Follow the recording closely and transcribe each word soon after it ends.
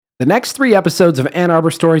The next 3 episodes of Ann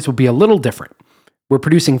Arbor Stories will be a little different. We're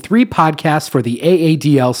producing 3 podcasts for the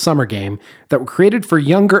AADL Summer Game that were created for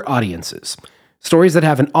younger audiences. Stories that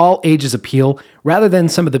have an all-ages appeal rather than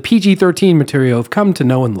some of the PG-13 material you've come to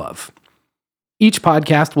know and love. Each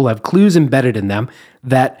podcast will have clues embedded in them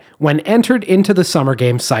that, when entered into the Summer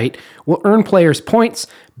Game site, will earn players points,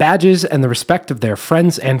 badges, and the respect of their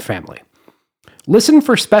friends and family. Listen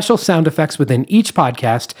for special sound effects within each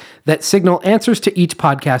podcast that signal answers to each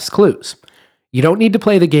podcast's clues. You don't need to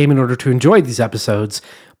play the game in order to enjoy these episodes,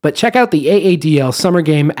 but check out the AADL Summer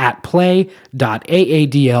Game at play.aadl.org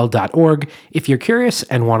if you're curious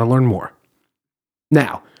and want to learn more.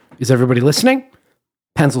 Now, is everybody listening?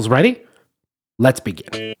 Pencils ready? Let's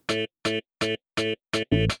begin.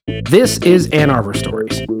 This is Ann Arbor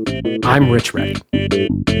Stories. I'm Rich Reddy.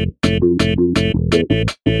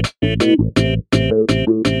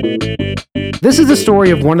 This is the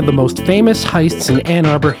story of one of the most famous heists in Ann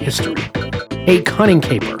Arbor history. A cunning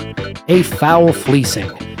caper, a foul fleecing,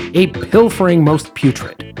 a pilfering most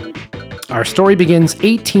putrid. Our story begins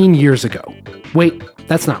 18 years ago. Wait,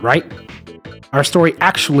 that's not right. Our story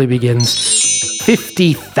actually begins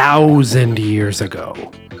 50,000 years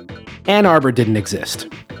ago. Ann Arbor didn't exist.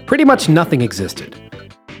 Pretty much nothing existed.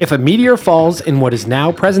 If a meteor falls in what is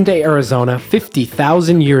now present-day Arizona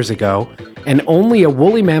 50,000 years ago, and only a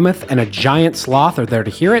woolly mammoth and a giant sloth are there to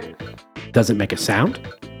hear it, does it make a sound?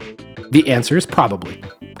 The answer is probably.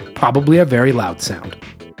 Probably a very loud sound.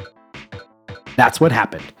 That's what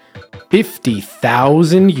happened.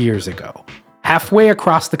 50,000 years ago, halfway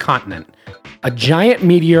across the continent, a giant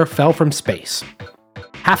meteor fell from space.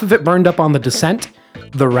 Half of it burned up on the descent.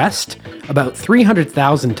 The rest, about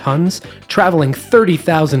 300,000 tons, traveling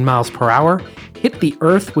 30,000 miles per hour, hit the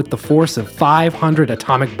Earth with the force of 500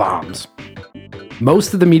 atomic bombs.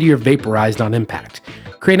 Most of the meteor vaporized on impact,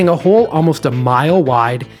 creating a hole almost a mile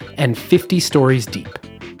wide and 50 stories deep.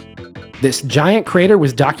 This giant crater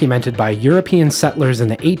was documented by European settlers in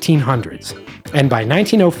the 1800s, and by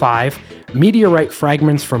 1905, meteorite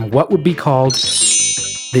fragments from what would be called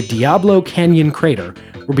the Diablo Canyon crater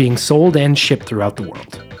were being sold and shipped throughout the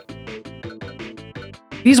world.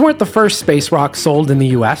 These weren't the first space rocks sold in the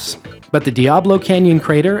US, but the Diablo Canyon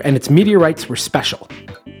crater and its meteorites were special.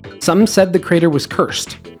 Some said the crater was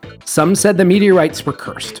cursed. Some said the meteorites were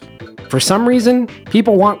cursed. For some reason,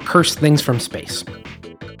 people want cursed things from space.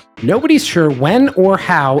 Nobody's sure when or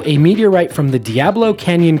how a meteorite from the Diablo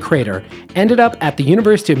Canyon crater ended up at the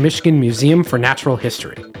University of Michigan Museum for Natural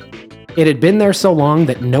History. It had been there so long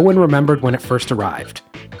that no one remembered when it first arrived.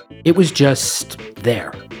 It was just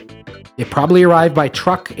there. It probably arrived by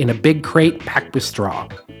truck in a big crate packed with straw.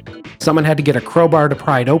 Someone had to get a crowbar to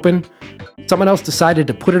pry it open. Someone else decided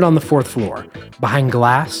to put it on the 4th floor, behind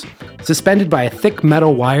glass, suspended by a thick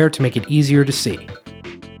metal wire to make it easier to see.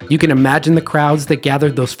 You can imagine the crowds that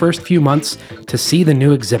gathered those first few months to see the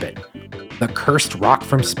new exhibit, the cursed rock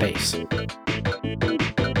from space.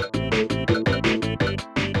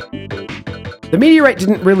 The meteorite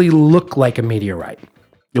didn't really look like a meteorite.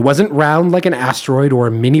 It wasn't round like an asteroid or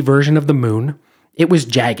a mini version of the moon. It was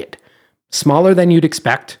jagged, smaller than you'd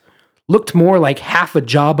expect, looked more like half a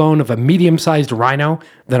jawbone of a medium-sized rhino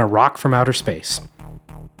than a rock from outer space.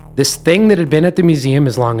 This thing that had been at the museum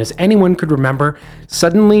as long as anyone could remember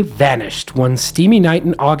suddenly vanished one steamy night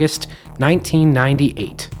in August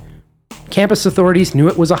 1998. Campus authorities knew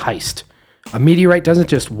it was a heist. A meteorite doesn't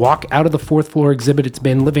just walk out of the 4th floor exhibit it's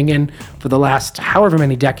been living in for the last however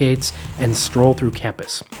many decades and stroll through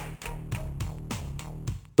campus.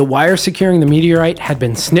 The wire securing the meteorite had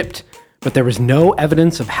been snipped, but there was no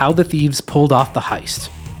evidence of how the thieves pulled off the heist.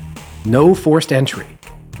 No forced entry,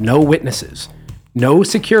 no witnesses, no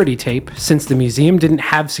security tape since the museum didn't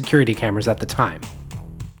have security cameras at the time.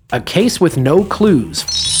 A case with no clues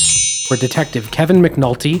for Detective Kevin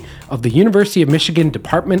McNulty of the University of Michigan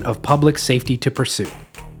Department of Public Safety to pursue.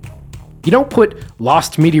 You don't put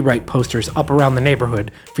lost meteorite posters up around the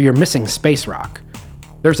neighborhood for your missing space rock.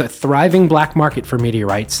 There's a thriving black market for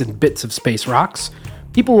meteorites and bits of space rocks.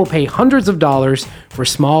 People will pay hundreds of dollars for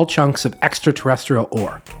small chunks of extraterrestrial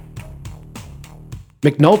ore.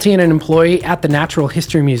 McNulty and an employee at the Natural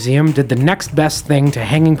History Museum did the next best thing to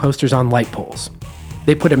hanging posters on light poles.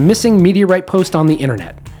 They put a missing meteorite post on the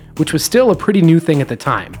internet, which was still a pretty new thing at the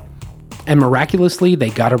time, and miraculously they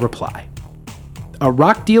got a reply. A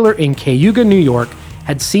rock dealer in Cayuga, New York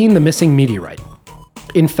had seen the missing meteorite.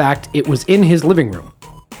 In fact, it was in his living room.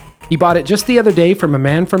 He bought it just the other day from a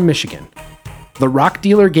man from Michigan. The rock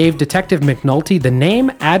dealer gave Detective McNulty the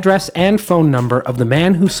name, address, and phone number of the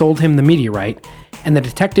man who sold him the meteorite, and the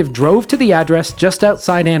detective drove to the address just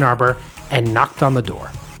outside Ann Arbor and knocked on the door.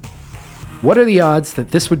 What are the odds that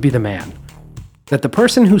this would be the man? That the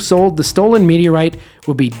person who sold the stolen meteorite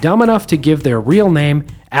would be dumb enough to give their real name,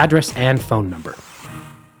 address, and phone number?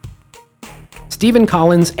 Stephen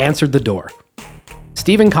Collins answered the door.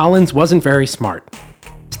 Stephen Collins wasn't very smart.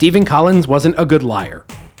 Stephen Collins wasn't a good liar.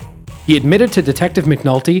 He admitted to Detective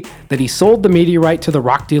McNulty that he sold the meteorite to the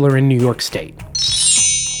rock dealer in New York State.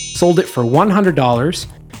 Sold it for $100,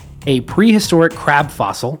 a prehistoric crab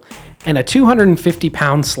fossil, and a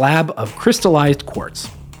 250-pound slab of crystallized quartz.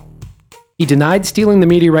 He denied stealing the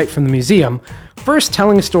meteorite from the museum, first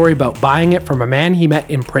telling a story about buying it from a man he met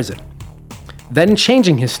in prison. Then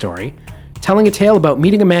changing his story, telling a tale about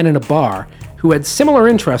meeting a man in a bar who had similar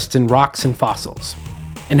interests in rocks and fossils,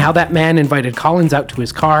 and how that man invited Collins out to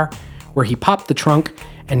his car, where he popped the trunk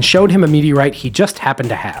and showed him a meteorite he just happened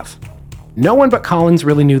to have. No one but Collins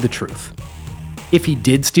really knew the truth. If he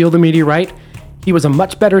did steal the meteorite, he was a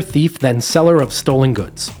much better thief than seller of stolen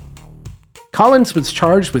goods. Collins was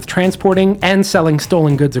charged with transporting and selling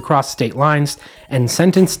stolen goods across state lines and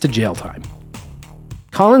sentenced to jail time.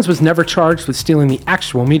 Collins was never charged with stealing the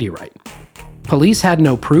actual meteorite. Police had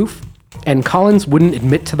no proof, and Collins wouldn't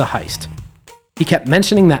admit to the heist. He kept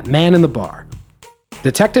mentioning that man in the bar.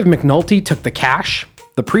 Detective McNulty took the cash,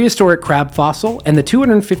 the prehistoric crab fossil, and the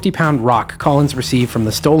 250-pound rock Collins received from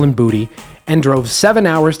the stolen booty and drove 7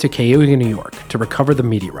 hours to Cayuga, New York to recover the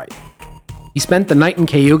meteorite. He spent the night in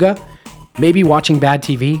Cayuga, maybe watching bad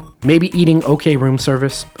TV, maybe eating okay room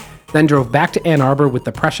service, then drove back to Ann Arbor with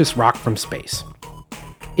the precious rock from space.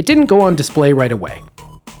 It didn't go on display right away,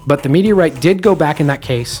 but the meteorite did go back in that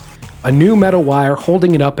case, a new metal wire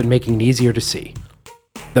holding it up and making it easier to see.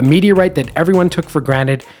 The meteorite that everyone took for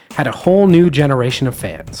granted had a whole new generation of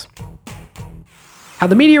fans. How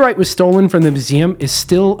the meteorite was stolen from the museum is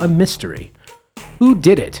still a mystery. Who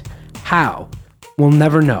did it? How? We'll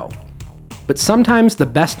never know. But sometimes the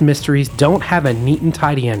best mysteries don't have a neat and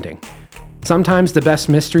tidy ending. Sometimes the best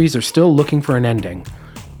mysteries are still looking for an ending.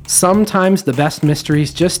 Sometimes the best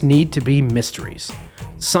mysteries just need to be mysteries.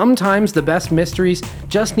 Sometimes the best mysteries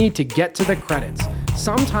just need to get to the credits.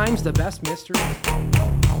 Sometimes the best mysteries...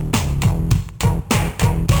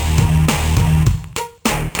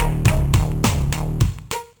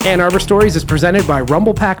 Ann Arbor Stories is presented by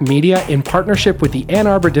Rumblepack Media in partnership with the Ann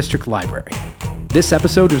Arbor District Library. This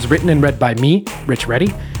episode was written and read by me, Rich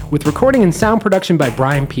Reddy, with recording and sound production by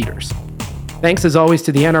Brian Peters. Thanks as always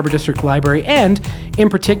to the Ann Arbor District Library and, in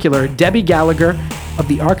particular, Debbie Gallagher of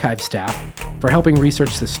the archive staff for helping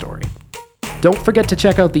research this story. Don't forget to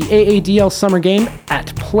check out the AADL Summer Game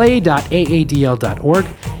at play.aadl.org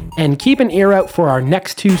and keep an ear out for our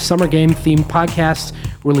next 2 Summer Game-themed podcasts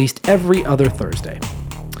released every other Thursday.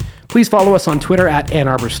 Please follow us on Twitter at Ann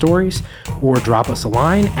Arbor Stories or drop us a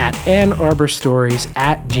line at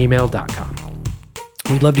annarborstories@gmail.com.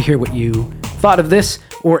 We'd love to hear what you thought of this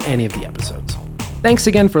or any of the episodes. Thanks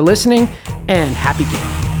again for listening, and happy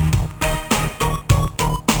gaming.